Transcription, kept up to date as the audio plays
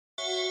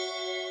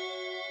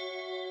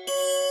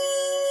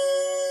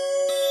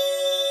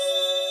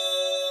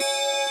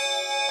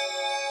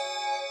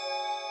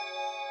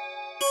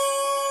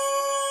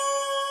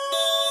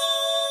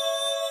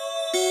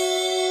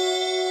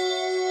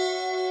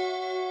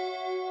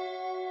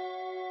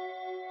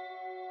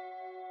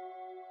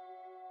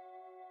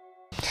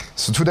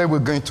So today we're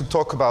going to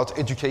talk about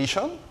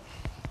education,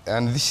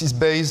 and this is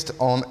based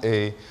on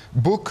a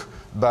book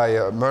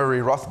by Murray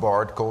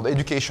Rothbard called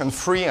Education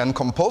Free and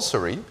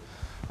Compulsory.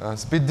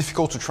 It's a bit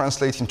difficult to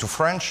translate into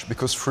French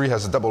because free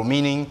has a double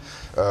meaning,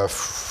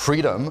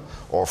 freedom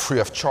or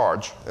free of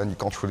charge, and you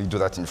can't really do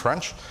that in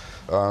French.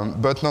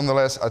 But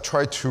nonetheless, I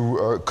try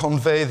to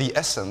convey the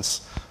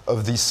essence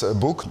of this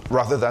book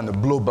rather than a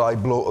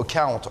blow-by-blow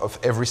account of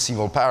every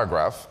single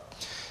paragraph.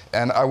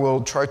 And I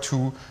will try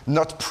to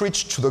not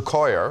preach to the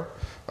choir.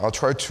 I'll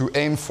try to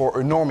aim for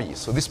a normie.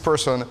 So this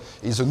person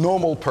is a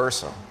normal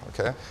person.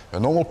 Okay? A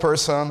normal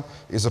person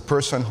is a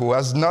person who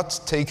has not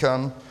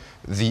taken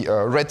the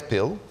red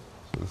pill.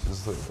 So this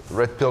is the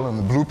red pill and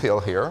the blue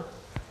pill here.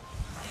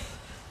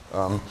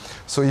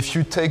 So if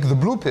you take the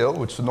blue pill,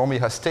 which the normie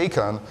has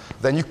taken,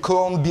 then you go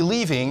on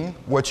believing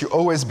what you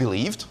always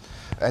believed.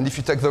 And if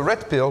you take the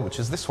red pill, which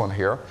is this one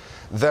here,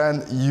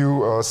 then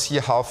you see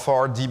how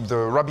far deep the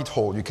rabbit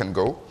hole you can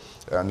go.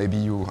 And maybe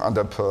you end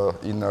up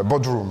in a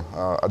boardroom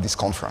at this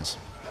conference.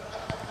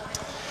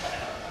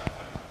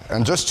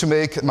 And just to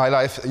make my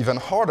life even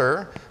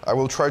harder, I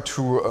will try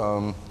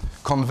to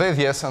convey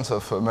the essence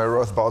of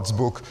Murray Rothbard's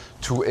book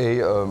to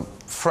a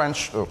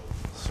French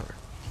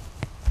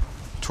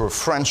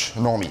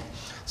normie.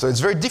 So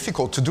it's very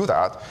difficult to do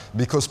that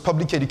because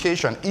public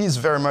education is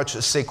very much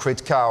a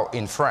sacred cow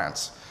in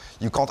France.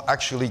 You can't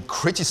actually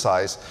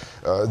criticize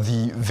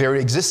the very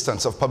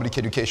existence of public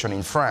education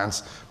in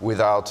France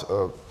without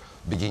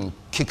being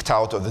kicked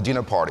out of the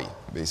dinner party,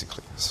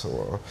 basically.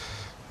 So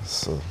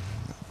it's a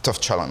tough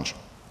challenge.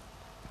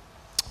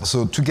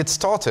 So to get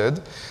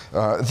started,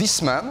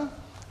 this man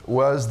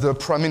was the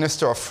Prime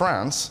Minister of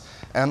France,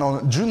 and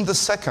on June the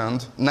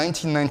 2nd,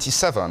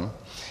 1997,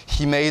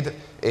 he made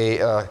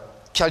a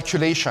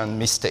calculation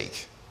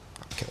mistake.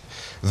 Okay.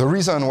 The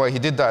reason why he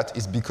did that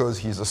is because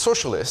he's a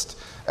socialist,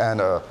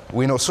 and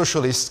we know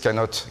socialists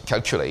cannot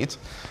calculate.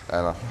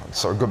 And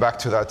so I'll go back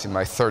to that in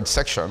my third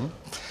section.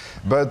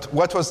 But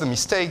what was the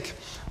mistake?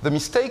 The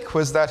mistake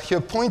was that he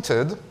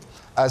appointed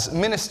as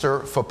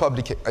Minister for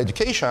Public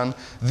Education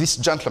this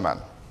gentleman.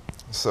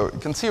 So you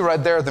can see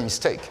right there the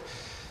mistake.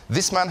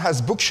 This man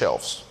has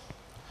bookshelves.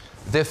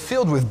 They're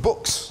filled with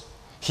books.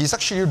 He's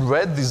actually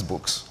read these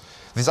books.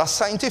 These are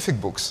scientific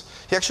books.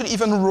 He actually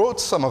even wrote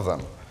some of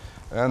them.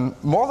 And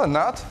more than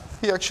that,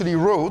 he actually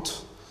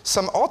wrote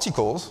some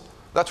articles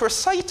that were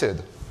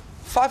cited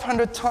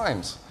 500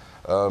 times.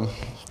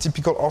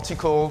 Typical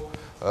article,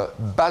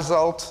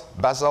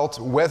 basalt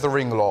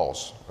weathering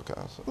laws. Okay.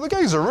 So the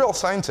guy is a real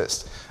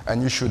scientist,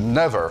 and you should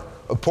never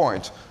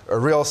appoint a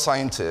real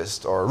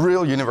scientist or a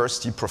real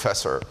university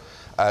professor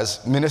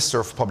as Minister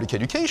of Public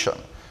Education,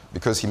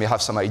 because he may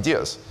have some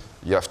ideas.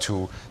 You have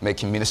to make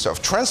him Minister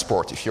of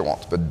Transport if you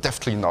want, but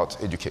definitely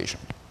not education.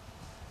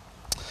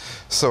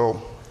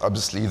 So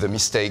obviously the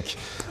mistake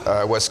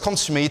was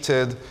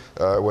consummated.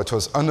 What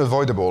was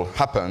unavoidable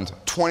happened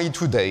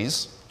 22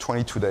 days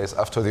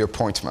after the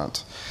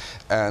appointment.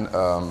 And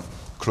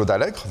Claude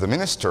Allègre, the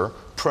minister,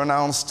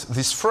 pronounced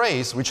this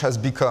phrase, which has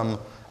become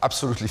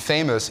absolutely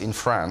famous in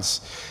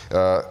France,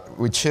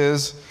 which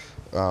is,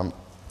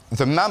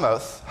 the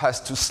mammoth has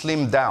to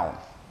slim down.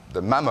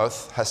 The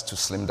mammoth has to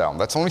slim down.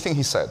 That's the only thing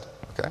he said.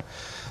 Okay?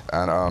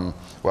 And,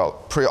 well,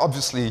 pretty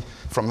obviously,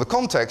 from the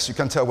context, you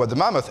can tell what the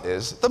mammoth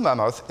is. The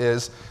mammoth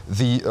is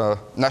the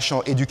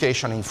national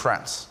education in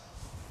France.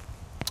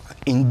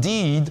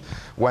 Indeed,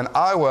 when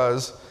I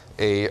was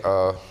a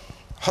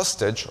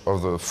hostage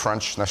of the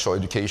French national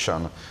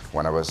education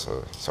when I was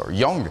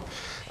young,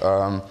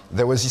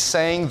 there was this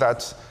saying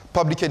that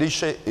public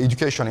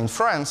education in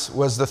France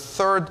was the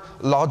third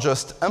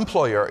largest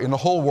employer in the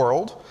whole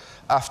world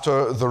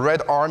after the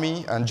Red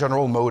Army and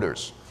General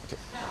Motors. Okay.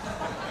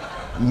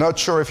 Not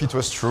sure if it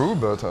was true,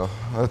 but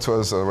that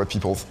was what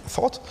people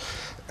thought.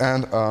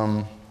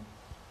 And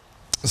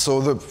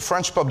so the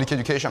French public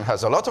education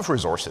has a lot of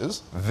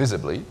resources,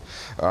 visibly,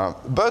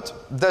 but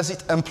does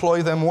it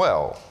employ them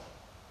well?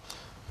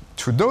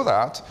 To know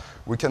that,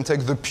 we can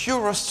take the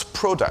purest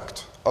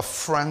product of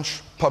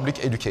French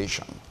public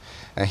education.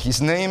 And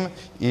his name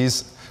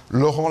is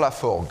Laurent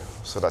Laforgue.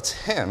 So that's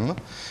him.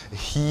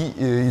 He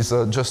is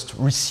just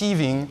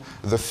receiving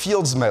the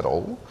Fields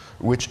Medal,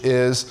 which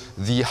is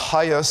the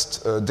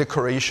highest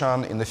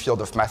decoration in the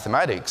field of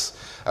mathematics.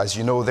 As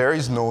you know, there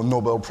is no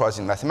Nobel Prize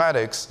in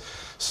mathematics,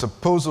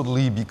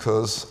 supposedly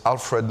because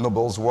Alfred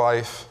Nobel's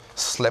wife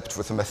slept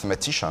with a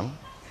mathematician.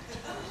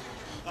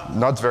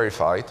 Not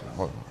verified.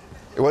 Well,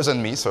 it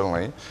wasn't me,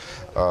 certainly.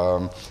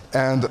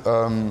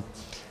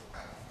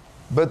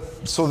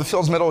 But so the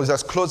Fields Medal is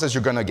as close as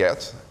you're going to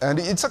get, and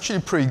it's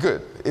actually pretty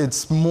good.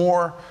 It's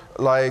more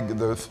like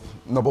the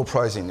Nobel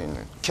Prize in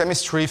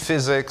chemistry,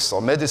 physics,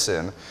 or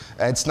medicine,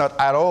 and it's not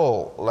at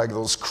all like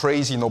those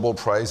crazy Nobel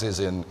Prizes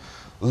in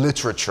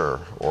literature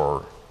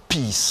or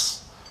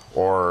peace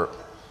or,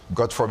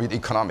 God forbid,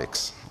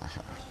 economics.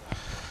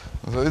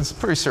 So it's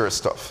pretty serious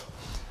stuff.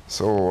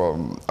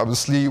 So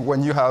obviously,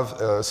 when you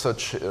have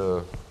such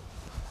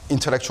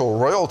intellectual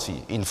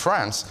royalty in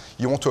France,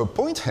 you want to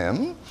appoint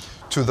him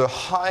to the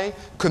High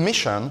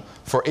Commission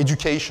for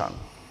Education.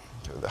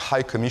 the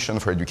High Commission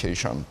for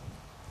Education.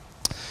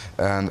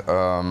 And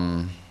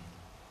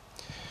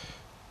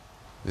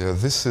yeah,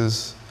 this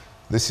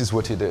is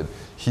what he did.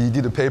 He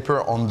did a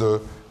paper on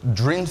the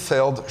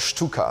Drinfeld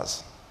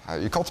Stukas.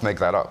 You can't make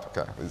that up,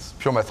 okay? It's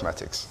pure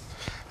mathematics.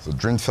 So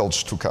Drinfeld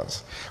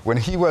Stukas. When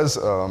he was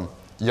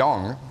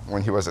young,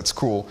 when he was at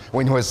school,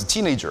 when he was a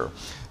teenager,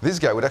 this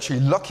guy would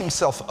actually lock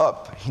himself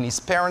up in his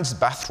parents'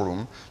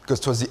 bathroom because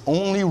it was the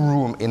only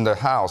room in the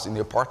house, in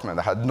the apartment,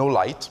 that had no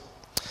light.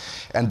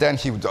 And then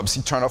he would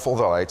obviously turn off all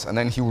the lights, and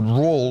then he would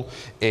roll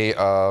a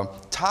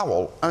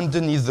towel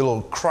underneath the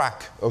little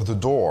crack of the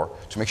door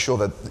to make sure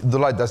that the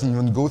light doesn't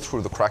even go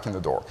through the crack in the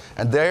door.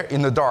 And there,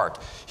 in the dark,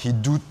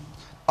 he'd do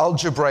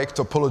algebraic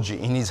topology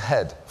in his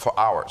head for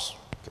hours.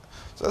 Okay.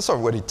 So that's sort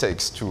of what it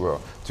takes to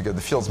get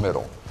the Fields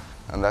Medal.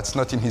 And that's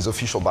not in his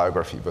official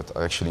biography, but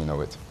I actually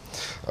know it.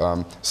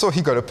 So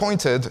he got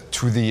appointed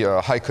to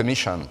the High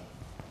Commission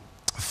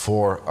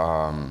for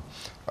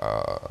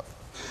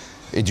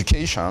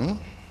Education.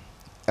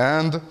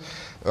 And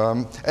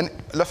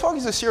Laforgue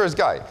is a serious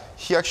guy.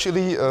 He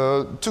actually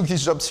took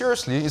his job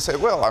seriously. He said,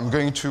 well, I'm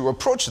going to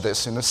approach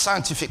this in a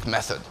scientific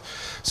method.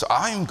 So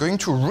I'm going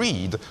to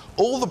read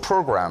all the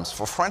programs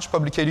for French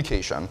public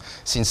education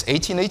since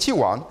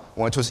 1881,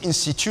 when it was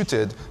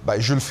instituted by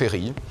Jules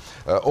Ferry,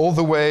 all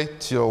the way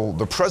till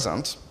the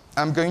present.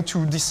 I'm going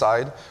to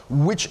decide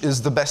which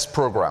is the best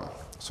program.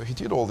 So he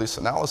did all this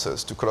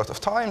analysis, took a lot of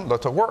time, a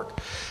lot of work,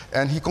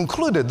 and he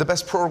concluded the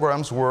best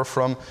programs were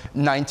from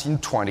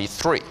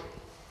 1923.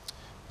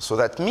 So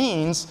that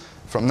means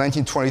from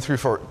 1923,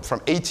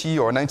 from 80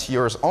 or 90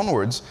 years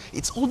onwards,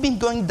 it's all been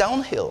going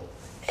downhill.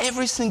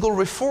 Every single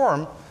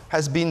reform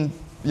has been,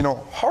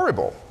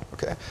 horrible.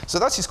 Okay? So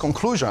that's his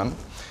conclusion,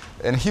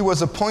 and he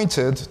was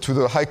appointed to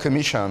the High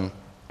Commission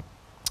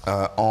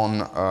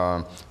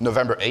on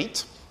November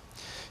 8.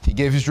 He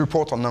gave his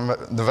report on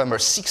November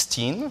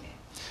 16.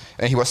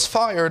 And he was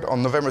fired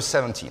on November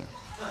 17.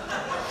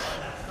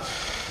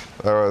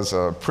 That was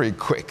pretty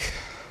quick.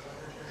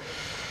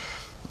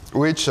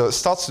 Which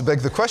starts to beg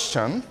the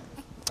question,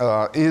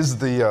 is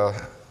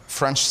the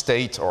French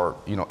state, or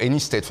any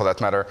state for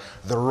that matter,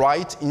 the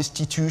right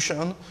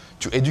institution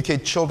to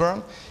educate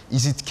children?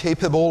 Is it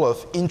capable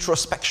of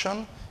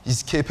introspection?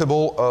 Is it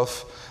capable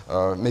of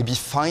maybe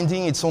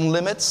finding its own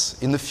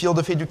limits in the field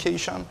of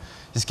education?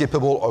 Is it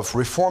capable of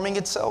reforming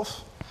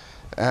itself?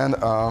 And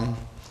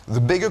the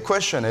bigger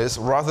question is,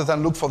 rather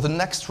than look for the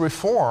next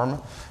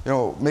reform,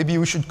 maybe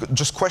we should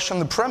just question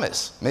the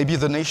premise. Maybe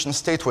the nation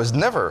state was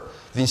never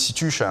the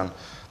institution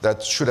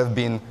that should have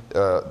been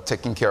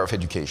taking care of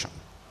education.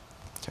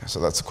 Okay,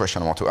 so that's the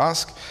question I want to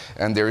ask.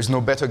 And there is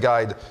no better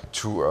guide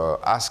to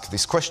ask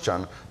this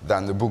question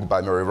than the book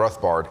by Murray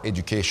Rothbard,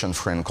 Education,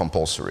 Free and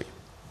Compulsory.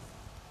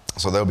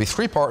 So there will be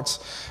three parts.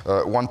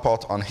 One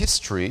part on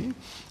history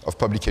of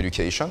public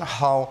education,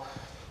 how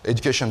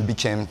education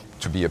became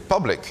to be a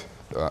public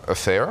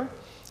affair.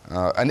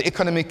 An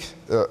economic,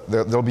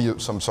 there'll be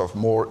some sort of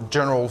more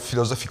general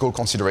philosophical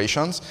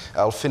considerations.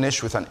 I'll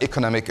finish with an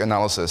economic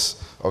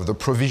analysis of the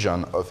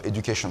provision of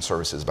education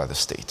services by the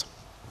state.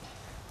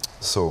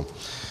 So,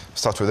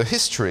 start with the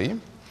history.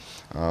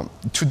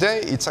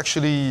 Today, it's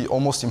actually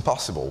almost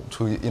impossible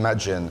to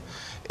imagine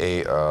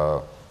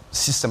a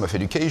system of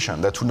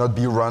education that would not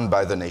be run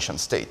by the nation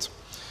state.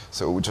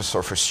 So we just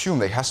sort of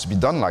assume it has to be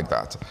done like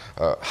that.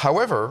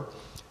 However,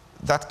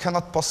 that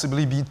cannot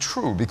possibly be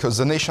true, because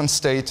the nation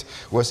state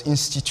was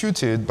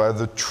instituted by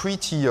the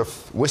Treaty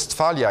of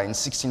Westphalia in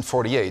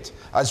 1648,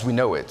 as we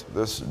know it.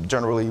 That's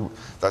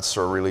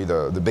really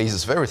the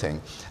basis of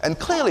everything. And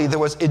clearly there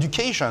was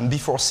education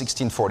before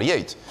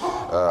 1648,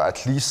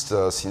 at least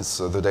since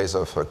the days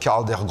of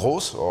Karl der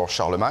Grosse or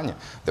Charlemagne.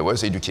 There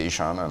was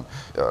education, and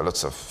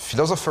lots of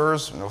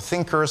philosophers,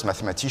 thinkers,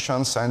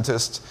 mathematicians,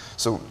 scientists.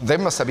 So they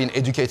must have been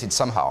educated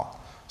somehow.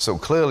 So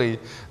clearly,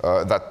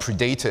 that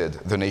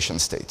predated the nation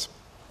state.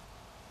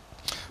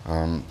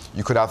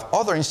 You could have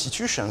other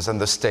institutions than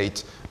the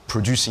state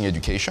producing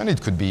education.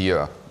 It could be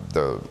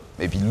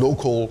maybe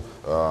local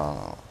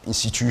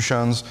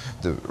institutions,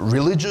 the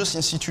religious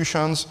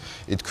institutions.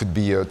 It could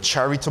be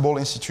charitable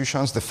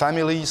institutions. The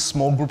families,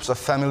 small groups of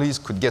families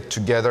could get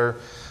together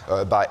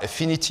by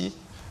affinity.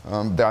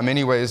 There are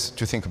many ways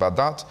to think about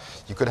that.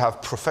 You could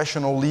have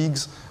professional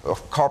leagues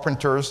of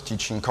carpenters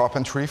teaching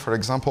carpentry, for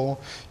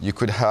example. You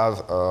could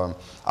have,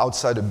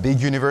 outside a big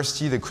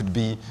university, there could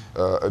be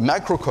a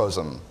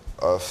microcosm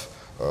of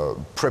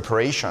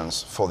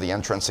preparations for the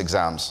entrance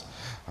exams.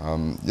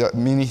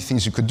 Many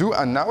things you could do,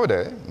 and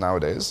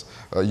nowadays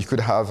you could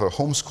have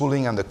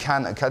homeschooling and the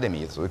Khan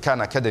Academy. So the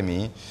Khan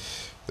Academy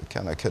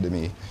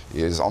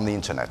is on the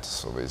internet,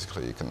 so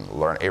basically you can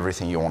learn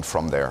everything you want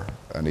from there,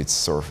 and it's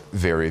sort of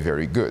very,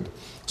 very good.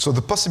 So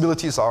the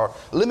possibilities are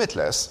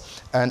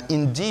limitless, and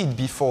indeed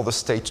before the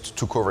state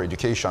took over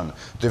education,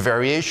 the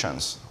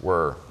variations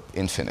were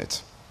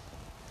infinite.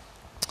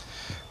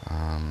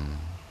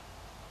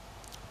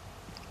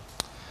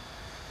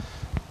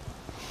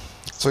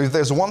 So if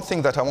there's one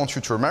thing that I want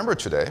you to remember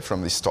today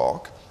from this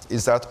talk,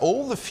 is that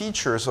all the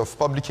features of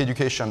public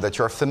education that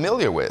you're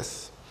familiar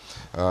with,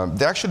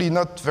 they're actually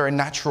not very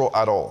natural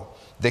at all.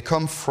 They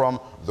come from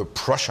the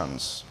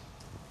Prussians.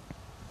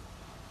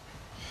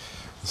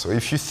 So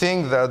if you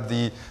think that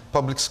the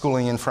public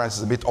schooling in France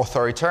is a bit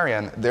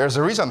authoritarian, there's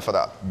a reason for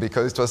that,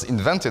 because it was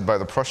invented by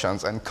the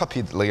Prussians and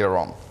copied later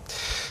on.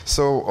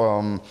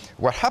 So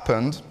what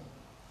happened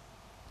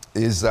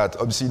is that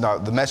obviously now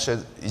the message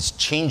is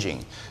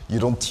changing. You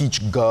don't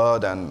teach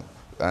God and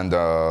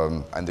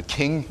the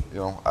king,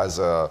 as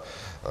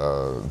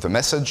the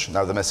message.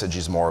 Now the message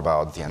is more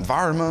about the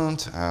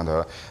environment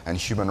and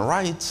human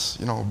rights,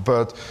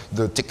 but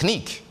the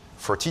technique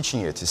for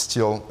teaching it is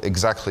still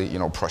exactly,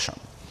 Prussian.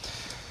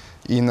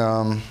 In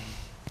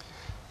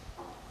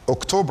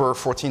October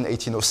 14,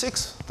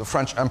 1806, the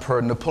French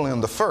Emperor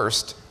Napoleon I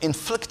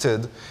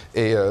inflicted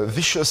a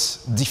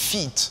vicious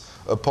defeat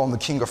upon the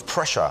King of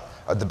Prussia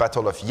at the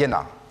Battle of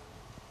Jena.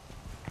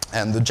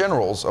 And the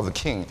generals of the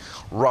king,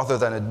 rather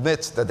than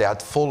admit that they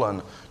had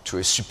fallen to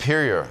a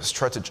superior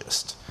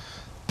strategist,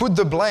 put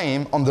the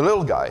blame on the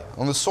little guy,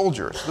 on the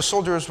soldiers. The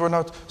soldiers were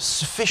not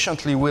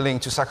sufficiently willing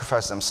to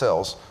sacrifice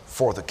themselves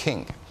for the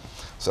king.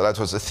 So that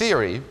was the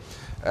theory.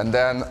 And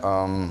then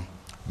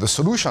the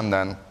solution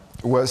then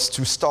was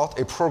to start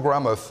a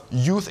program of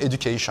youth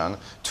education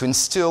to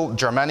instill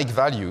Germanic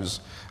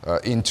values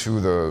into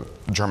the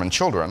German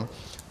children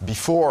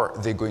before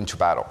they go into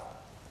battle.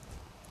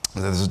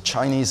 There's a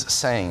Chinese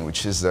saying,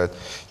 which is that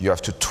you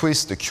have to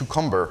twist the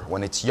cucumber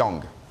when it's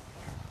young.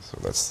 So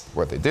that's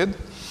what they did.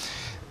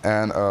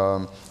 And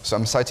so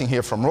I'm citing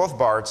here from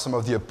Rothbard, some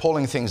of the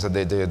appalling things that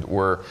they did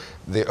were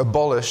they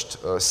abolished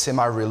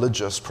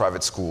semi-religious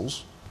private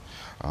schools.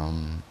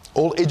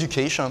 All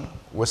education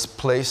was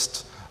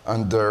placed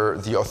under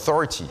the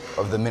authority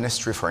of the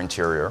Ministry for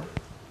Interior.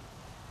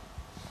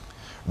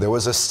 There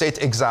was a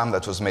state exam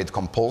that was made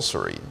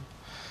compulsory.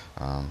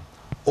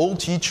 All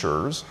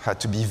teachers had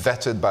to be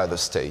vetted by the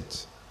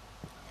state.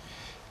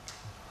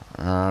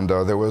 And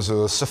there was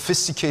a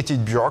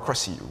sophisticated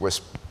bureaucracy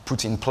was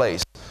put in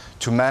place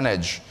to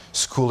manage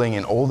schooling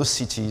in all the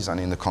cities and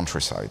in the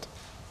countryside.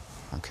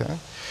 Okay?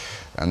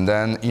 And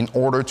then in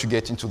order to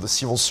get into the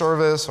civil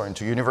service or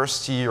into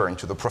university or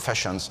into the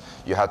professions,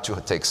 you had to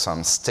take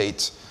some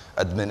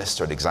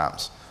state-administered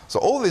exams. So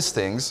all these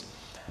things,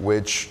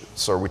 which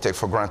we take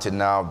for granted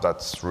now,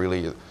 that's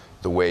really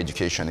the way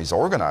education is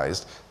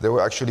organized, they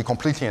were actually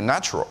completely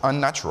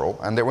unnatural,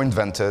 and they were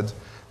invented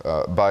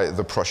by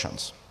the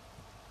Prussians.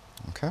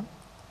 Okay?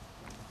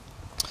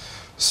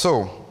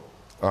 So,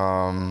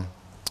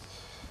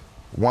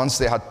 once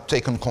they had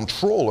taken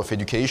control of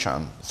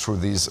education through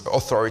these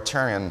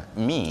authoritarian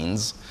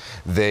means,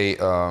 they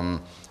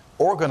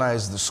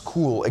organized the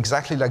school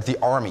exactly like the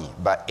army,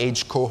 by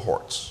age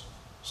cohorts.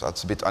 So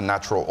that's a bit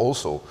unnatural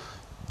also.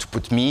 To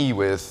put me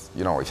with,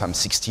 if I'm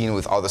 16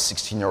 with other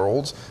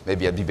 16-year-olds,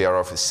 maybe I'd be better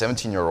off with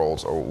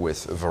 17-year-olds or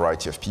with a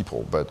variety of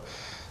people. But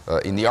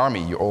in the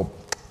army, you're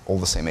all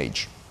the same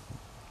age.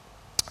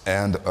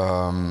 And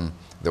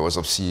there was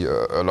obviously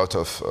a lot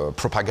of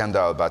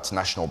propaganda about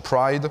national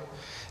pride.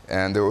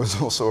 And there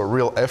was also a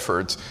real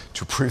effort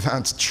to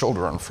prevent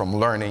children from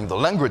learning the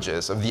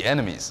languages of the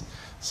enemies.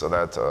 So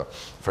that,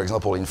 for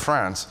example, in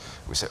France,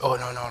 we say, oh,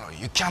 no,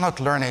 you cannot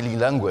learn any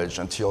language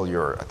until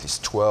you're at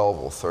least 12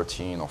 or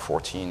 13 or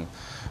 14,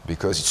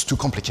 because it's too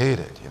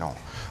complicated,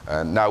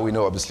 And now we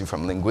know, obviously,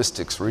 from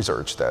linguistics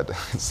research that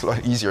it's a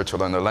lot easier to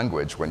learn a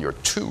language when you're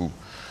 2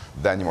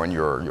 than when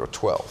you're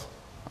 12.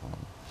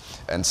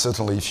 And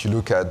certainly, if you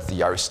look at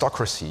the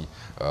aristocracy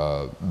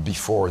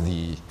before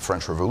the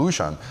French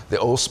Revolution, they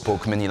all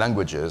spoke many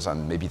languages,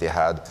 and maybe they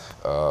had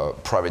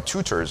private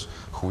tutors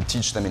who would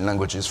teach them in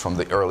languages from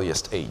the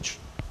earliest age.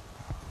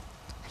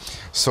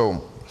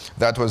 So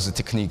that was the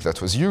technique that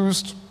was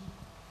used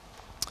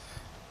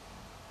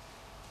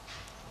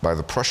by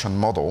the Prussian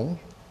model.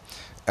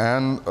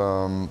 And,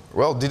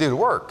 well, did it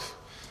work?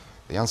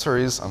 The answer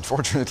is,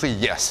 unfortunately,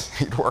 yes,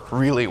 it worked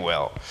really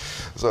well.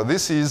 So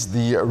this is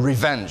the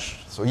revenge.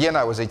 So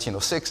Jena was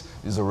 1806,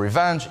 this is a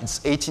revenge.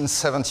 It's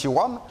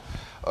 1871,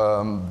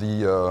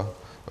 the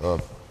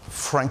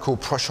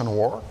Franco-Prussian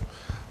War.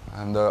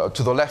 And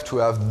to the left, we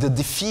have the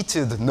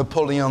defeated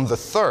Napoleon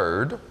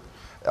III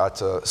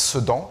at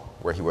Sedan,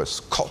 where he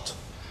was caught.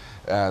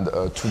 And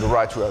to the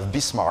right, we have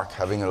Bismarck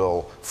having a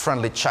little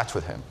friendly chat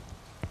with him.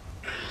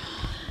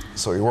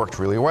 So it worked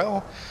really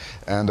well.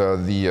 And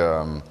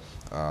the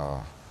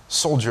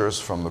soldiers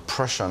from the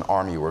Prussian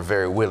army were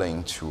very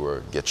willing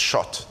to get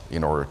shot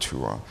in order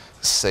to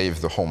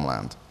save the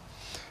homeland.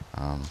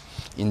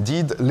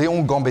 Indeed,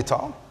 Léon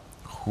Gambetta,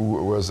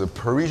 who was a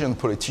Parisian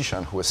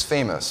politician who was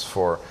famous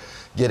for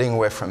getting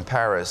away from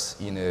Paris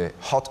in a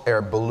hot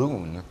air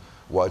balloon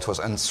while it was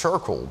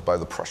encircled by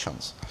the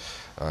Prussians,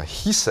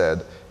 he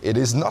said, "It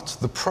is not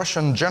the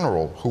Prussian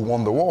general who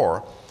won the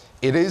war,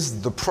 it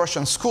is the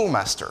Prussian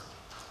schoolmaster,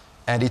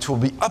 and it will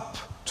be up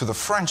to the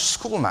French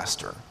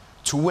schoolmaster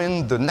to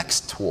win the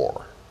next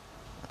war."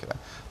 Okay.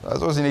 That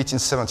was in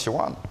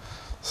 1871.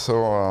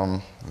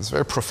 So it's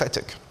very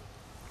prophetic.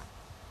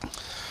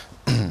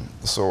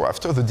 So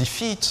after the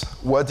defeat,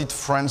 what did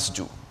France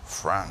do?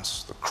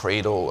 France, the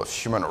cradle of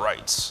human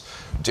rights,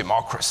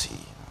 democracy,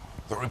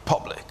 the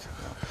republic.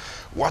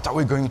 What are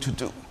we going to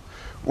do?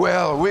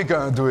 Well, we're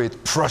going to do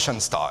it Prussian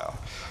style.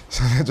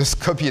 So they just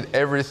copied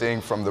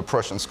everything from the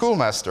Prussian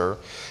schoolmaster,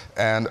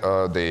 and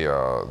they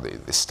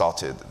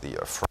started the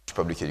French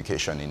public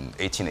education in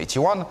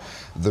 1881.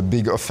 The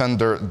big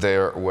offender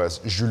there was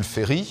Jules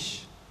Ferry.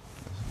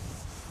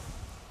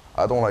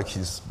 I don't like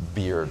his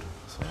beard.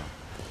 So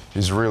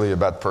he's really a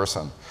bad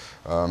person.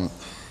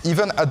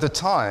 Even at the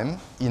time,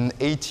 in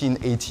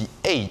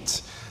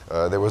 1888,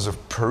 there was a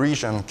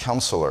Parisian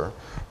counselor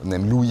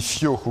named Louis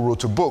Fiot who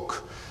wrote a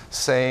book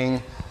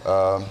saying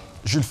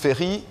Jules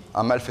Ferry,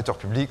 un malfaiteur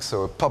public,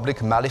 so a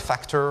public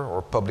malefactor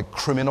or public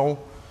criminal,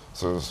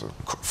 so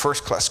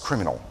first-class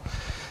criminal.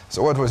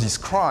 So what was his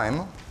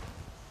crime?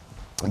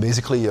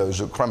 Basically,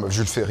 the crime of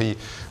Jules Ferry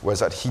was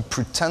that he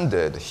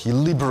pretended he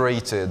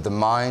liberated the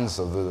minds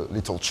of the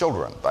little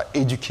children by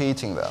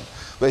educating them.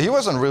 But he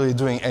wasn't really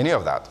doing any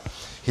of that.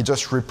 He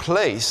just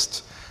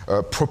replaced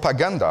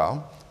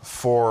propaganda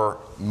for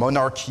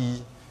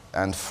monarchy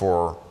and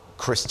for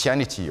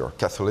Christianity or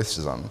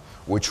Catholicism,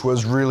 which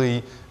was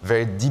really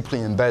very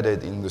deeply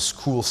embedded in the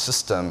school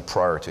system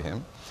prior to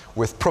him,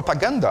 with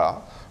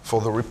propaganda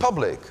for the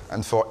Republic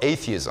and for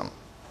atheism.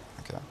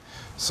 Okay?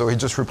 So he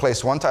just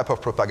replaced one type of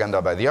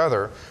propaganda by the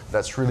other.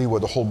 That's really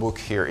what the whole book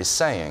here is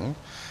saying.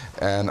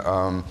 And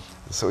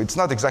so it's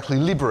not exactly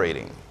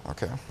liberating.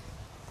 Okay?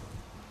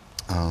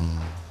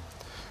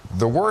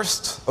 The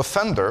worst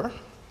offender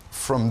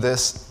from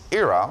this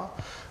era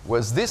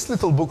was this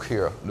little book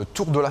here, Le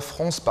Tour de la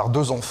France par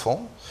deux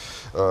enfants,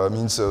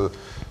 means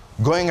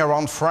going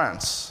around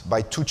France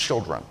by two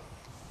children.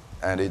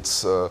 And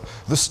it's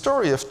the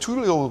story of two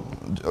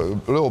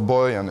little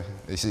boy and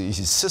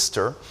his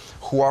sister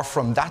who are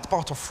from that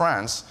part of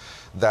France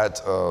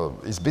that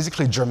is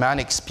basically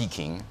Germanic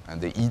speaking,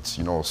 and they eat,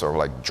 you know, sort of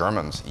like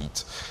Germans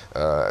eat,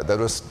 that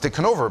was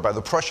taken over by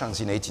the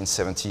Prussians in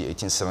 1870,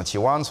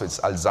 1871, so it's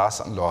Alsace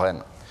and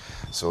Lorraine.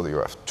 So you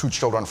have two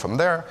children from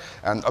there,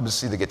 and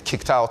obviously they get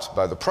kicked out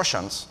by the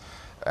Prussians,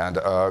 and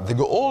they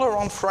go all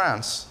around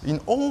France, in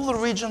all the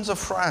regions of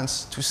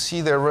France, to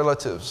see their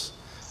relatives.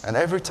 And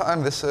every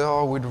time they say,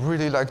 oh, we'd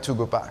really like to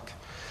go back.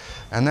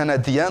 And then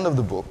at the end of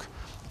the book,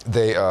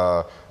 they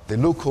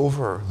look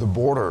over the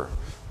border,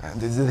 and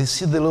they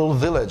see the little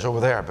village over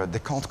there, but they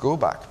can't go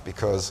back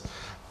because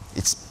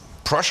it's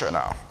Prussia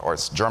now, or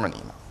it's Germany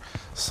now.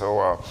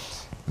 So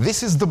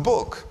this is the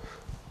book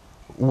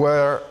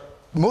where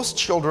most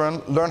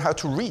children learn how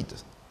to read.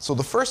 So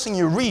the first thing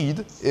you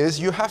read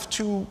is you have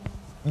to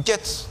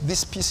get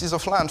these pieces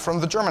of land from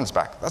the Germans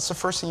back. That's the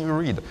first thing you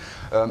read.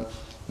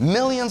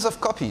 Millions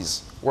of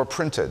copies were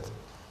printed.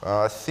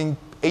 I think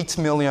 8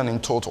 million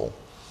in total.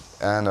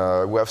 And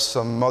we have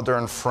some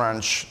modern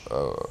French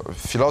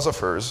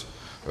philosophers,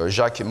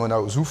 Jacques and Mona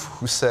Ozouf,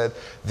 who said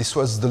this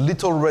was the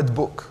little red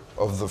book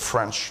of the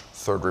French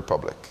Third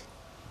Republic.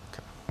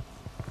 Okay.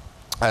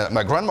 And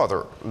my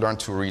grandmother learned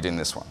to read in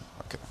this one.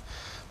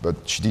 But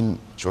she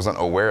wasn't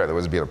aware there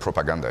was a bit of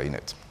propaganda in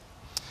it.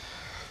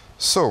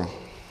 So,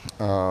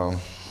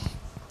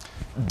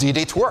 did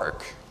it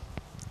work?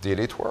 Did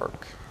it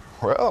work?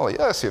 Well,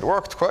 yes, it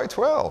worked quite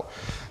well.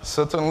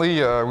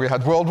 Certainly, we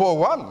had World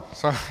War I.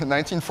 So in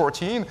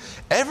 1914,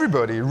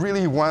 everybody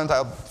really went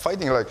out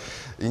fighting. Like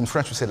in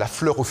French, we say la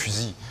fleur au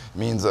fusil. It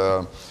means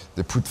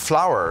they put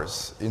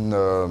flowers in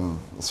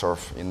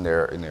in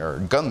their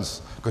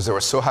guns because they were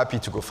so happy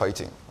to go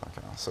fighting.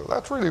 Okay. So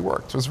that really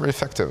worked. It was very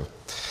effective.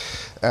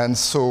 And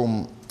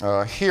so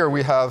here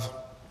we have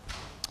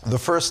the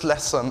first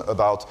lesson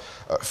about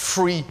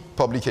free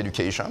public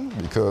education,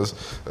 because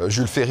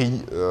Jules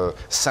Ferry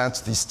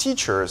sent these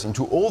teachers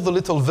into all the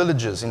little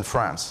villages in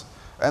France,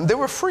 and they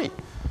were free.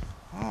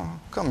 Oh,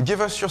 come,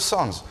 give us your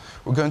sons.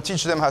 We're going to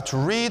teach them how to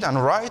read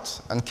and write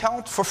and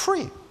count for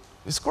free.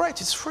 It's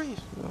great, it's free,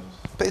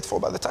 paid for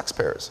by the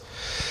taxpayers.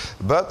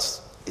 But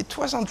it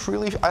wasn't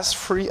really as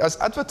free as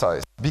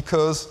advertised,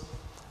 because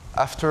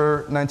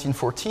after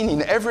 1914,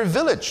 in every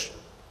village,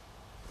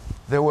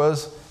 there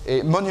was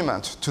a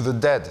monument to the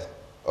dead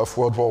of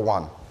World War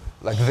I,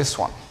 like this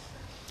one.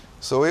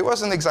 So it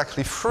wasn't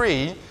exactly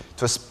free,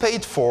 it was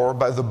paid for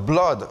by the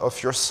blood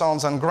of your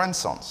sons and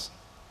grandsons.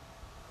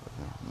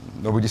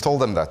 Nobody told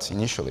them that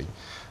initially.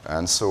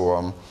 And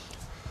so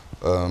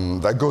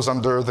that goes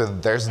under the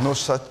there's no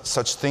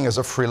such thing as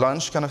a free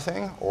lunch kind of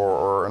thing,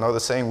 or another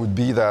saying would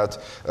be that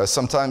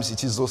sometimes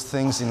it is those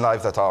things in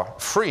life that are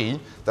free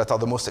that are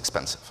the most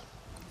expensive.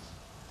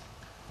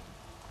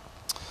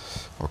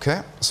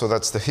 Okay, so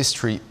that's the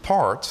history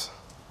part.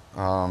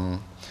 Now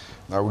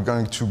we're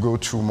going to go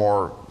to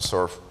more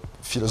sort of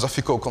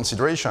philosophical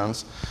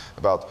considerations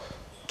about,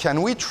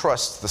 can we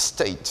trust the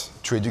state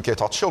to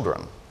educate our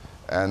children?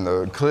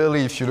 And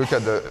clearly, if you look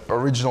at the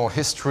original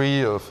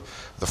history of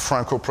the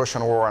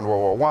Franco-Prussian War and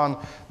World War I,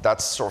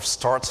 that sort of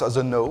starts as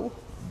a no,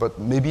 but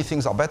maybe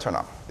things are better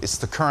now. It's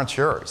the current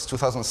year, it's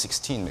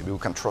 2016, maybe we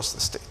can trust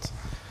the state.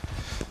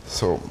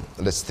 So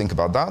let's think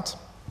about that.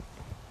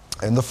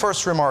 And the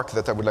first remark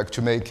that I would like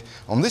to make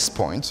on this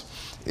point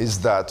is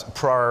that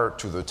prior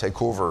to the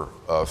takeover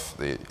of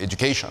the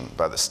education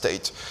by the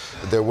state,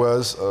 there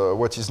was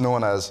what is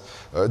known as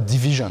a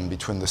division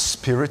between the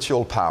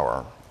spiritual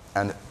power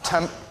and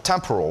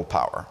temporal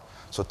power.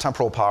 So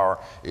temporal power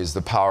is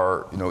the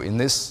power, in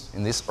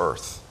this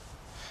earth,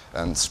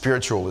 and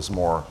spiritual is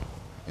more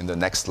in the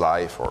next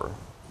life, or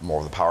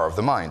more the power of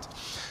the mind.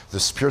 The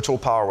spiritual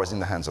power was in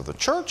the hands of the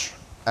church,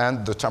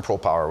 and the temporal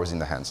power was in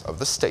the hands of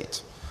the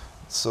state.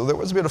 So there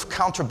was a bit of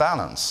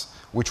counterbalance,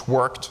 which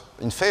worked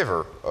in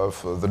favor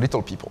of the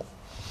little people.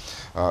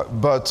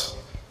 But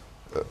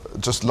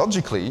just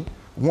logically,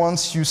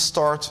 once you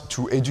start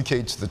to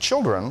educate the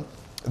children,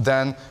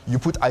 then you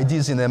put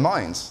ideas in their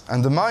minds,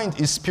 and the mind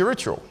is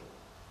spiritual.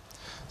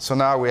 So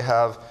now we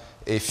have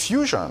a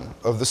fusion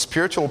of the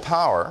spiritual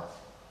power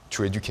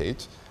to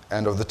educate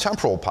and of the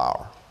temporal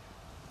power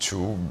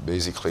to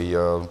basically,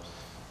 this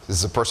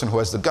is the person who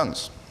has the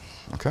guns,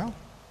 okay?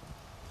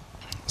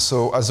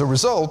 So as a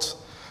result,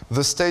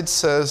 the state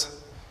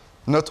says,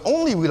 not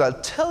only will I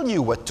tell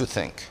you what to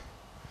think,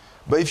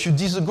 but if you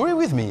disagree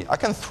with me, I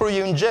can throw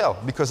you in jail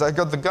because I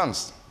got the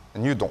guns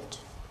and you don't,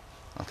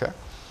 okay?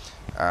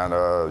 And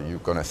you're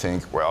gonna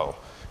think, well,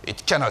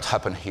 it cannot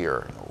happen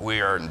here. We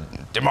are in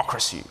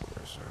democracy.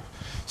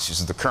 This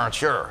is the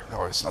current year.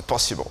 No, it's not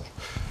possible.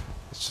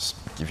 Let's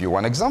just give you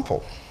one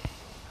example.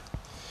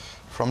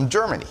 From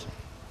Germany.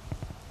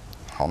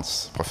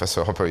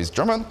 Professor Hopper is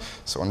German.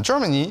 So in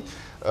Germany,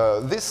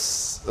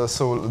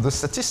 so the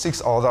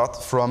statistics are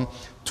that from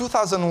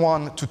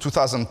 2001 to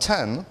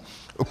 2010,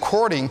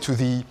 according to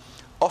the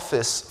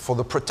Office for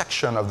the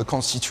Protection of the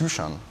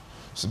Constitution,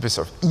 it's a bit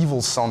of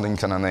evil-sounding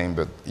kind of name,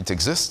 but it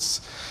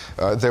exists,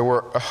 there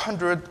were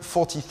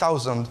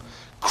 140,000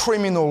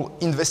 criminal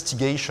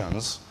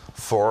investigations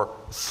for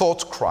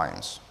thought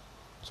crimes.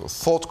 So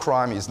thought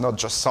crime is not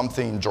just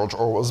something in George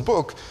Orwell's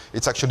book,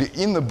 it's actually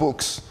in the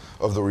books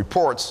of the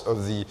reports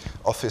of the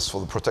Office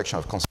for the Protection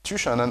of the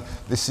Constitution, and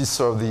this is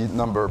sort of the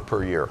number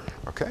per year,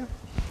 okay?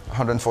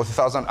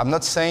 140,000. I'm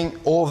not saying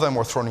all of them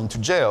were thrown into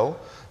jail,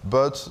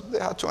 but they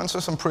had to answer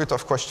some pretty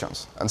tough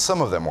questions, and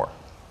some of them were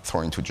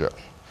thrown into jail.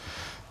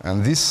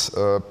 And this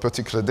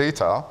particular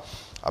data,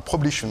 I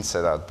probably shouldn't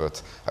say that,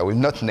 but I will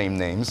not name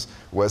names,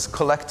 was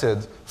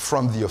collected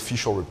from the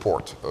official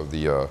report of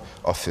the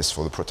Office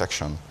for the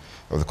Protection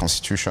of the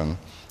Constitution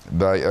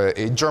by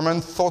a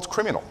German thought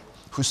criminal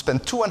who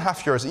spent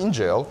 2.5 years in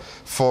jail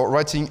for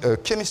writing a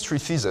chemistry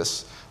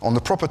thesis on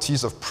the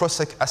properties of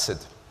prussic acid.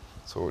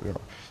 So you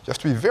have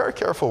to be very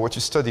careful what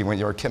you study when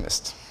you're a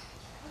chemist.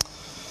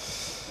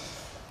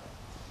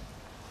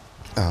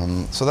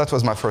 So that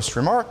was my first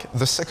remark.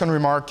 The second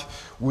remark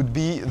would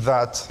be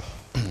that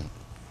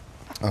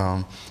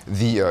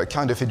the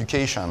kind of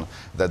education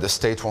that the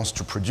state wants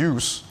to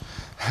produce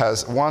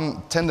has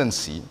one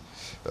tendency,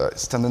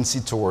 its tendency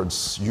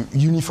towards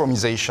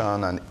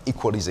uniformization and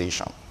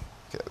equalization.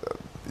 Okay,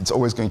 it's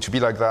always going to be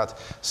like that.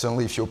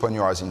 Certainly if you open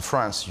your eyes in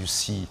France, you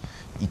see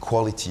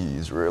equality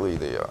is really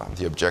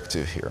the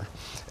objective here.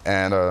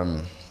 And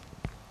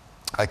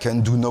I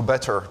can do no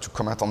better to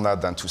comment on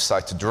that than to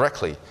cite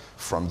directly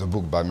from the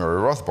book by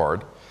Murray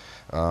Rothbard.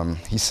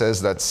 He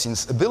says that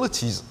since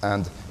abilities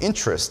and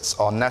interests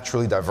are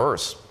naturally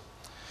diverse,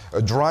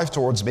 a drive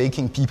towards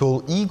making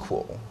people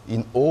equal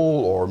in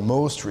all or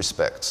most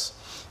respects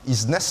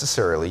is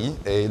necessarily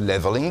a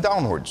leveling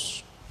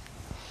downwards.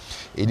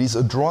 It is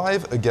a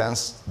drive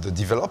against the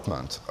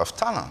development of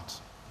talent,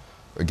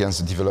 against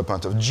the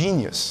development of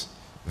genius,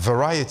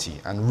 variety,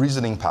 and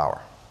reasoning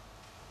power.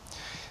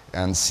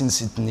 And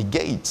since it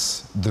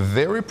negates the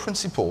very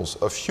principles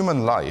of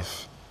human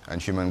life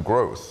and human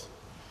growth,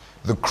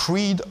 the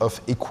creed of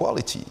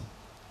equality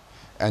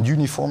and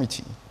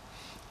uniformity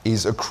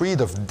is a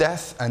creed of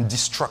death and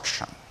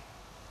destruction.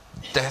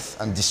 Death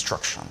and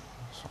destruction.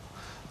 So,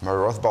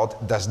 Murray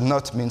Rothbard does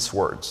not mince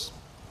words,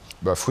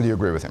 but I fully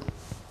agree with him.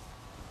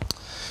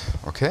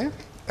 Okay?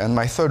 And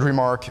my third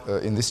remark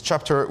in this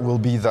chapter will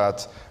be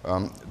that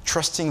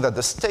trusting that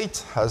the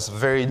state has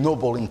very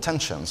noble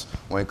intentions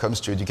when it comes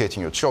to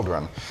educating your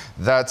children,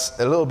 that's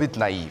a little bit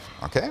naive,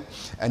 okay?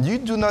 And you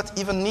do not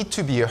even need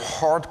to be a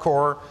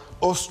hardcore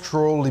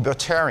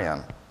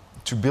Austro-libertarian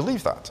to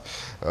believe that.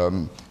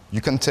 You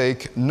can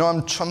take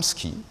Noam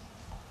Chomsky,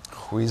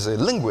 who is a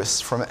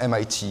linguist from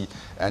MIT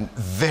and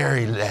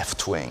very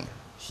left-wing.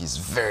 He's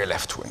very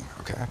left-wing,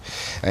 okay?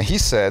 And he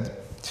said,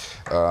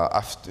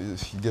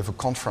 he gave a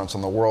conference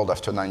on the world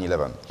after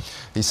 9/11.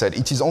 He said,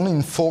 "It is only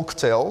in folk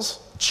tales,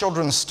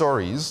 children's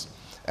stories,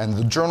 and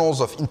the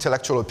journals of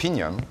intellectual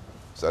opinion,"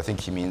 so I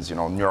think he means,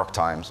 New York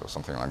Times or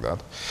something like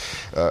that,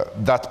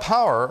 "that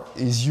power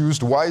is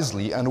used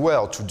wisely and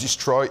well to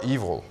destroy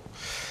evil.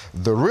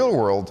 The real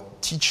world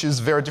teaches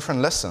very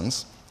different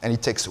lessons, and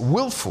it takes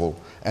willful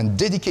and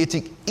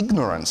dedicated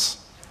ignorance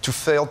to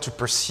fail to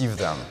perceive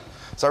them."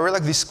 So I really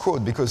like this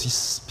quote because he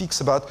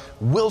speaks about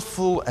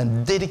willful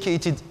and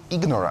dedicated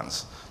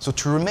ignorance. So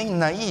to remain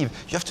naive,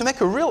 you have to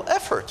make a real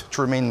effort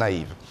to remain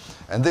naive.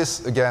 And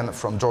this, again,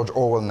 from George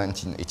Orwell,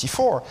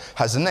 1984,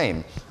 has a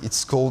name.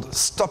 It's called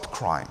stop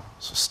crime.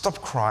 So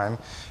stop crime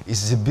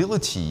is the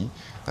ability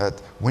that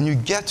when you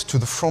get to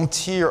the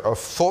frontier of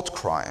thought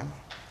crime,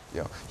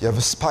 you have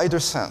a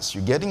spider sense,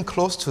 you're getting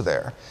close to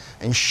there,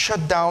 and you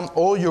shut down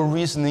all your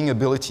reasoning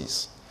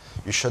abilities.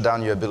 You shut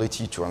down your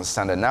ability to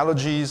understand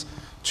analogies,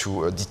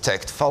 to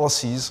detect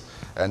fallacies,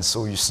 and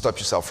so you stop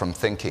yourself from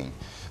thinking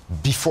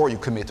before you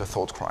commit a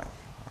thought crime.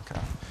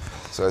 Okay?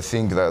 So I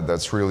think that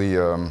that's really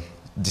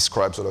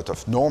describes a lot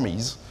of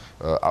normies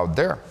out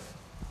there.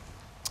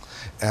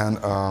 And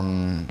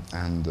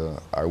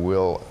I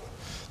will,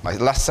 my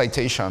last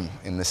citation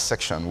in this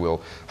section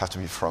will have to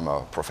be from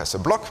Professor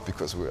Bloch,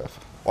 because we are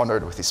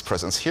honored with his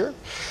presence here.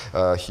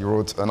 He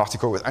wrote an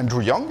article with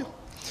Andrew Young,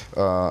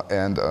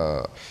 and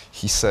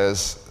he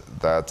says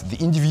that the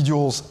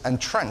individuals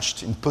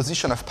entrenched in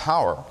position of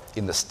power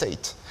in the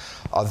state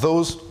are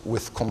those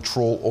with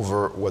control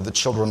over what the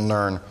children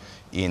learn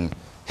in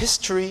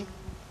history,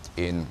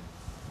 in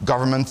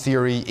government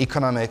theory,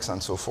 economics,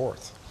 and so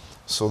forth.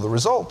 So the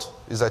result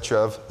is that you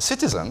have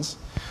citizens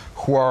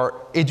who are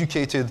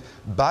educated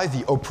by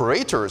the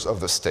operators of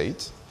the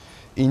state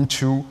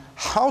into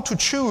how to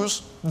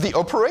choose the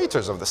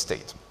operators of the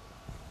state.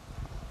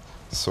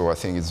 So I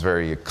think it's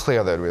very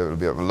clear that we will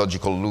be a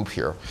logical loop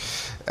here.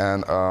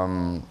 And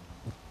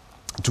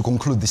to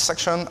conclude this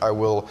section, I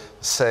will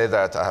say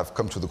that I have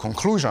come to the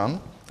conclusion,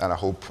 and I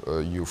hope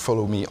you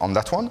follow me on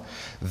that one,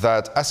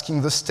 that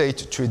asking the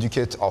state to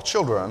educate our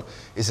children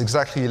is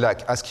exactly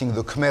like asking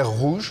the Khmer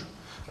Rouge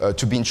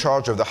to be in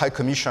charge of the High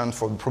Commission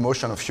for the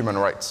Promotion of Human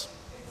Rights.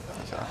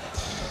 Okay.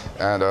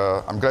 And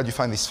I'm glad you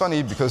find this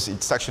funny, because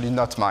it's actually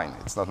not mine.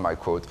 It's not my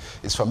quote.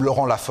 It's from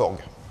Laurent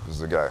Laforgue, who's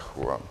the guy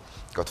who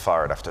got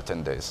fired after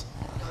 10 days.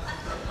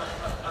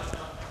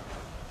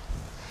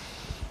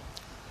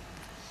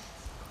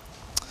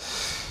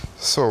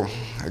 So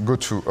I go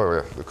to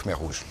the Khmer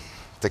Rouge,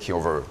 taking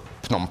over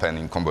Phnom Penh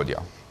in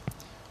Cambodia.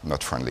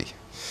 Not friendly.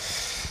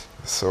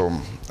 So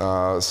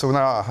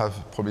now I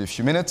have probably a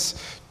few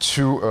minutes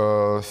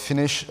to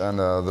finish, and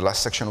the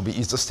last section will be,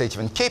 is the state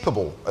even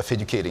capable of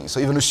educating? So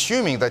even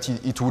assuming that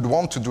it would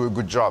want to do a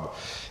good job,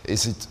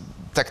 is it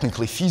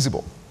technically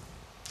feasible?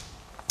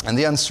 And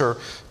the answer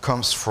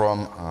comes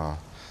from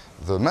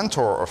the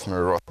mentor of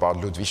Murray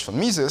Rothbard, Ludwig von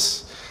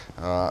Mises,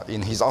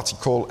 in his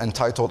article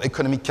entitled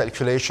Economic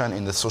Calculation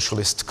in the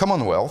Socialist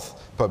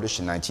Commonwealth, published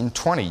in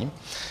 1920.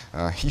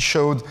 He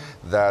showed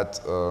that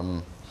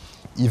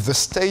if the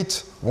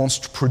state wants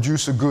to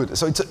produce a good,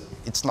 so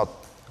it's not,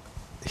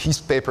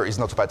 his paper is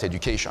not about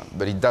education,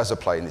 but it does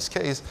apply in this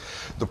case.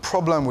 The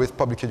problem with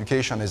public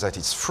education is that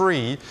it's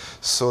free,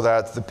 so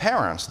that the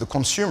parents, the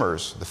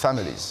consumers, the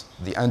families,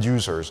 the end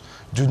users,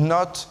 do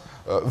not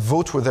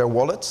vote with their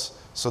wallets,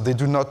 so they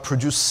do not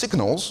produce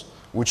signals,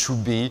 which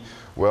would be,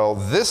 well,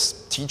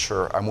 this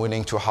teacher I'm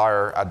willing to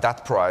hire at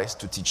that price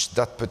to teach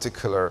that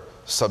particular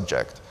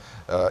subject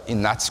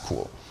in that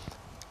school.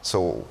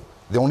 So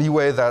the only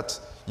way that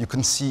you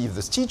can see if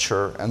the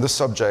teacher and the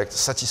subject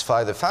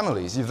satisfy the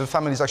families, if the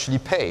families actually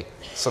pay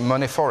some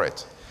money for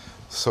it.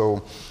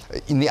 So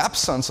in the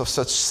absence of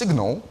such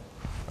signal,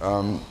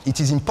 it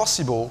is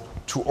impossible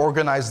to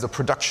organize the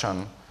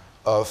production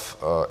of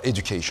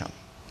education.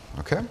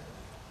 Okay?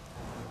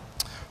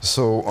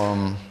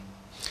 So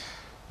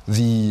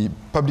the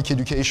public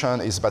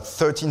education is about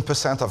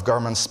 13% of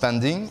government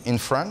spending in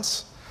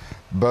France,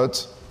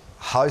 but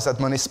how is that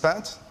money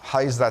spent? How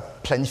is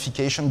that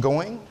planification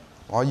going?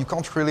 Well, you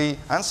can't really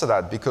answer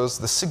that, because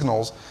the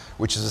signals,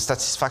 which is the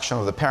satisfaction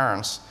of the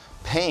parents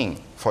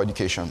paying for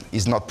education,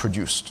 is not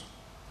produced.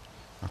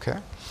 Okay?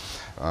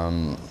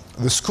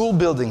 The school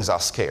buildings are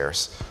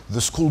scarce.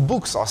 The school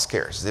books are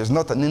scarce. There's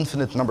not an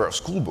infinite number of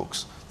school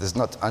books. There's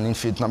not an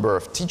infinite number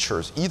of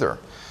teachers either.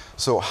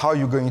 So how are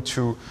you going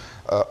to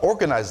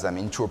organize them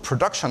into a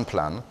production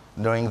plan,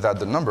 knowing that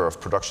the number of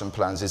production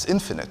plans is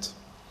infinite?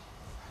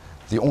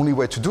 The only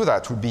way to do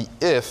that would be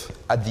if,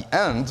 at the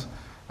end,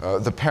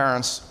 the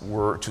parents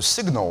were to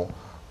signal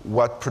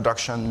what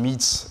production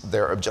meets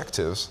their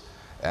objectives,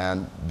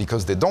 and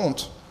because they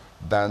don't,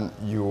 then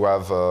you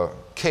have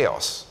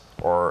chaos,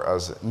 or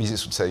as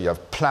Mises would say, you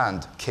have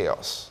planned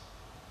chaos.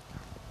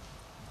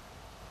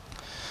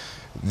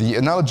 The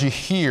analogy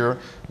here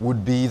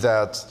would be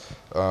that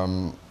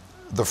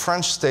the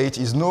French state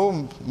is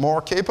no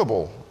more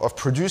capable of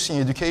producing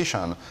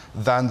education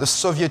than the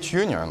Soviet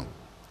Union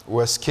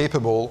was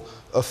capable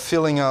of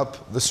filling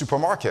up the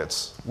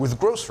supermarkets with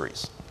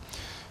groceries.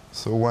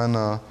 So when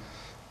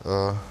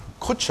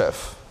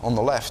Khrushchev, on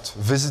the left,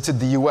 visited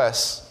the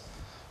US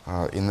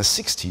in the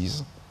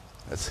 60s,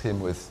 that's him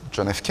with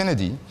John F.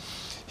 Kennedy,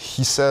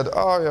 he said,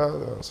 oh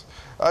yeah,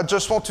 I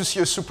just want to see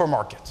a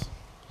supermarket.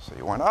 So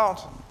he went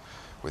out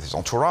with his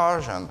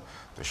entourage, and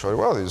they showed,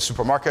 well, there's a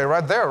supermarket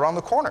right there around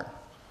the corner.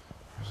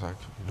 He was like,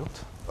 he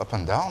looked up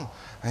and down,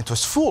 and it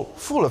was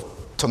full of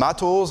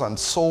tomatoes and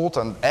salt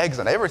and eggs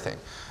and everything.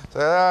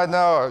 So,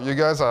 no, you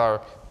guys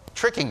are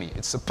tricking me.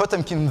 It's a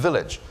Potemkin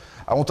village.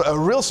 I want a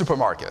real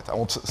supermarket.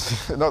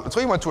 So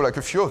he went to like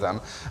a few of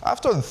them.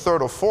 After the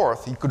third or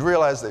fourth, he could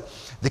realize that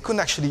they couldn't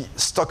actually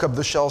stock up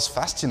the shelves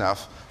fast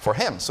enough for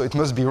him, so it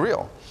must be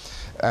real.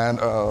 And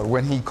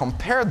when he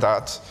compared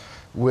that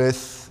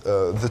with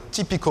the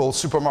typical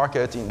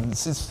supermarket,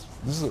 this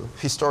is a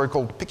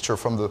historical picture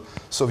from the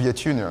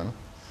Soviet Union.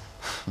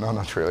 No,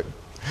 not really.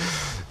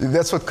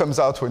 That's what comes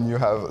out when you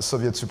have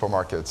Soviet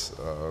supermarkets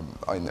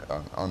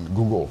on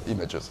Google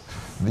Images.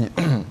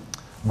 The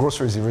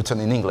groceries are written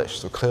in English,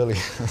 so clearly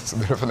it's a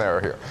bit of an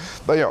error here.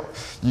 But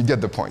you get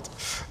the point.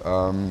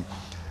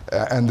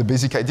 And the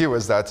basic idea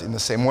was that in the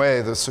same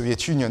way, the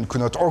Soviet Union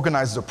could not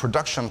organize the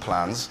production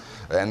plans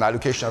and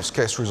allocation of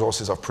scarce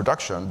resources of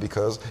production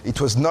because it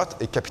was not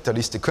a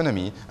capitalist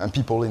economy and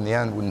people in the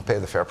end wouldn't pay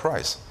the fair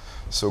price.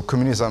 So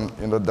communism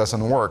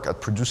doesn't work at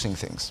producing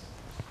things.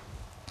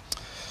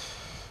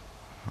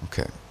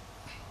 Okay.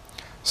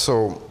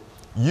 So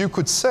you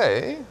could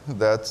say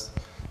that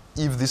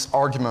if this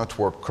argument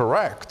were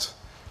correct,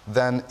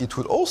 then it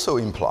would also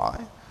imply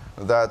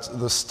that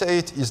the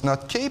state is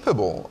not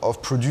capable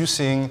of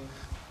producing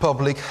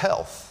public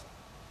health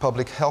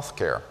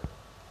care.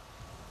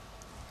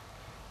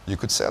 You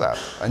could say that.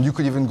 And you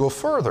could even go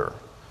further.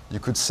 You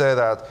could say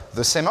that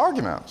the same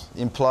argument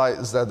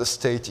implies that the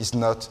state is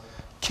not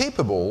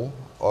capable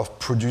of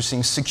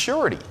producing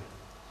security.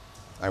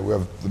 And we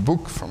have the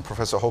book from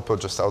Professor Hopper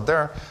just out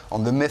there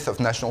on the myth of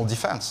national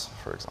defense,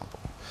 for example.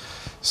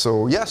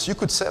 So yes, you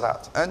could say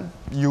that, and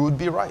you would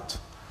be right.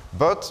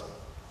 But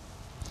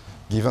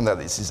given that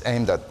this is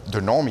aimed at the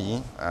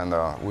normie, and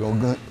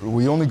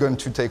we're only going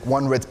to take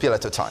one red pill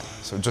at a time.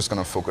 So we're just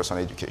going to focus on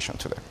education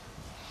today.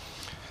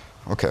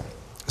 Okay,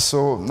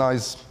 so now I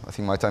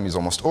think my time is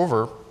almost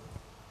over.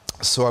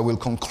 So I will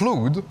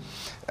conclude,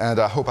 and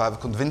I hope I have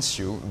convinced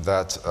you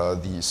that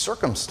the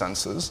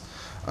circumstances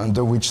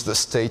under which the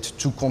state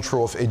took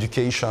control of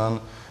education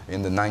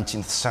in the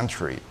 19th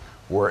century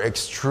were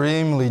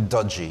extremely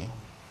dodgy.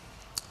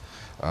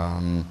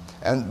 And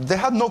they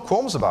had no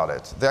qualms about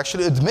it. They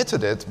actually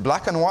admitted it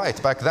black and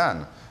white back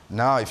then.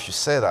 Now, if you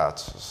say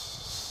that,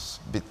 it's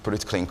a bit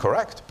politically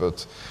incorrect,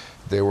 but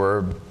they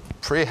were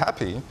pretty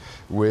happy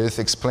with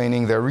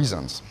explaining their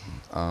reasons.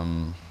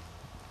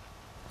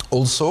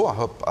 Also, I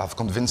hope I've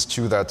convinced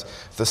you that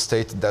the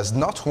state does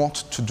not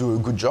want to do a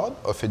good job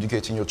of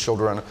educating your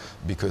children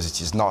because it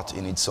is not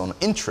in its own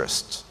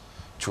interest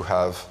to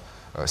have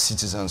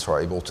citizens who are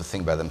able to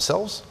think by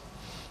themselves.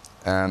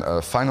 And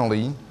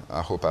finally,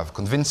 I hope I've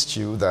convinced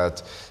you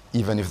that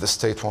even if the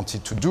state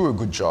wanted to do a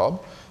good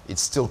job, it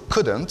still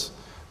couldn't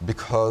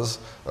because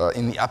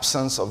in the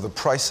absence of the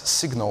price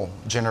signal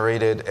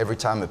generated every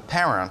time a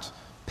parent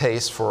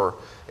pays for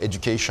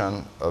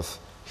education of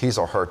his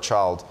or her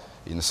child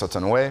in a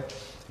certain way,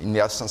 in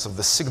the absence of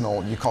the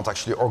signal, you can't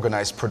actually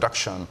organize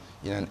production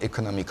in an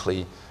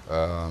economically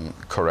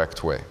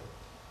correct way.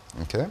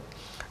 Okay?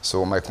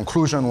 So my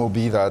conclusion will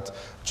be that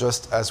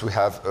just as we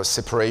have a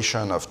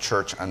separation of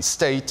church and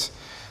state,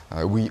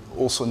 we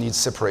also need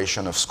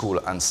separation of school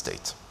and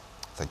state.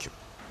 Thank you.